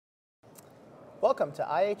Welcome to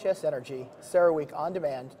IHS Energy CERAWeek On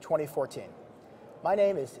Demand 2014. My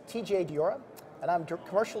name is TJ Diora, and I'm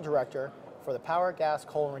Commercial Director for the Power, Gas,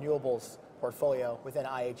 Coal, and Renewables portfolio within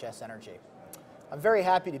IHS Energy. I'm very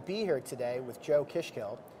happy to be here today with Joe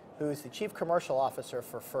Kishkill, who is the Chief Commercial Officer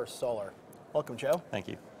for First Solar. Welcome, Joe. Thank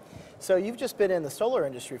you. So you've just been in the solar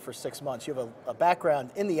industry for 6 months. You have a background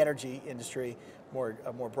in the energy industry more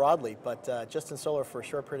broadly, but just in solar for a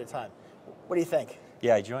short period of time. What do you think?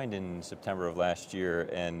 Yeah, I joined in September of last year,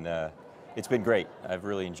 and it's been great. I've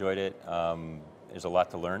really enjoyed it. There's a lot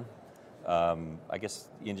to learn. I guess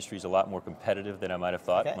the industry is a lot more competitive than I might have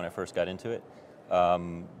thought when I first got into it.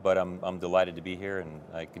 But I'm delighted to be here, and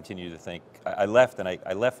I continue to think. I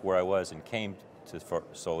left where I was and came to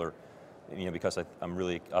solar, because I'm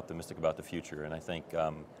really optimistic about the future, and I think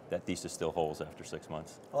that thesis still holds after 6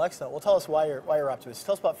 months. Well, excellent. Well, tell us why you're optimistic.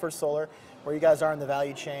 Tell us about First Solar, where you guys are in the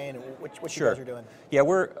value chain, and what you guys are doing. Yeah,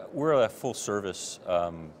 we're a full-service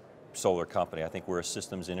solar company. I think we're a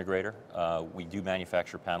systems integrator. We do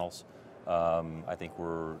manufacture panels. I think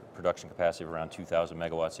we're production capacity of around 2,000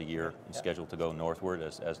 megawatts a year, and scheduled to go northward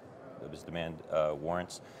as demand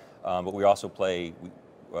warrants. But we also play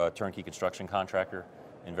turnkey construction contractor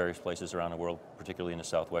in various places around the world, particularly in the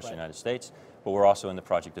Southwest United States. But we're also in the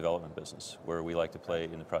project development business, where we like to play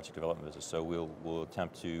in the project development business. So we'll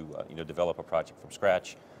attempt to develop a project from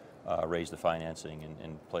scratch, raise the financing,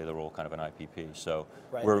 and play the role kind of an IPP. So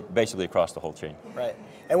we're basically across the whole chain. Right.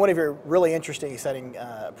 And one of your really interesting, exciting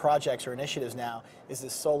projects or initiatives now is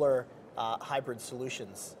this solar hybrid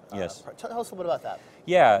solutions. Yes. Tell us a little bit about that.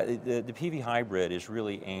 Yeah, the PV hybrid is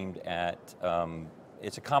really aimed at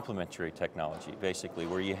it's a complementary technology, basically,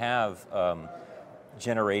 where you have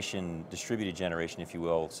distributed generation, if you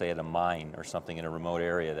will, say at a mine or something in a remote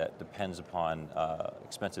area that depends upon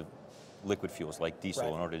expensive liquid fuels like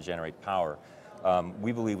diesel in order to generate power.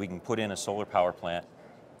 We believe we can put in a solar power plant,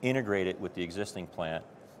 integrate it with the existing plant,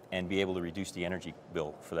 and be able to reduce the energy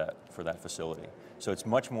bill for that facility. So it's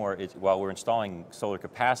much more, while we're installing solar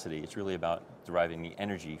capacity, it's really about deriving the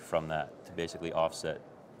energy from that to basically offset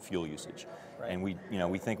fuel usage. And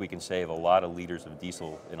we think we can save a lot of liters of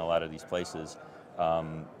diesel in a lot of these places,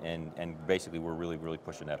 and basically we're really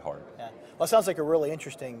pushing that hard. Yeah. Well, it sounds like a really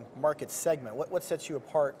interesting market segment. What sets you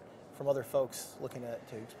apart from other folks looking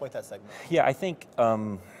to exploit that segment? Yeah, I think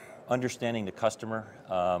understanding the customer,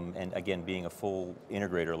 and again, being a full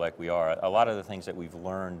integrator like we are, a lot of the things that we've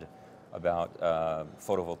learned about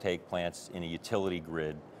photovoltaic plants in a utility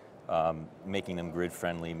grid, making them grid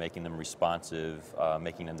friendly, making them responsive,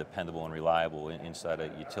 making them dependable and reliable inside a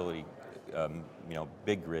utility,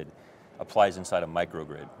 big grid, applies inside a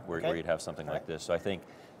microgrid where you'd have something like this. So I think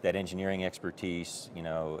that engineering expertise,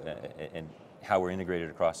 and how we're integrated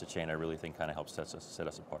across the chain, I really think kind of helps set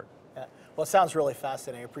us apart. Yeah. Well, it sounds really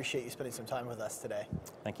fascinating. I appreciate you spending some time with us today.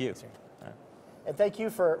 Thank you. And thank you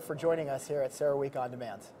for joining us here at CERAWeek On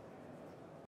Demand.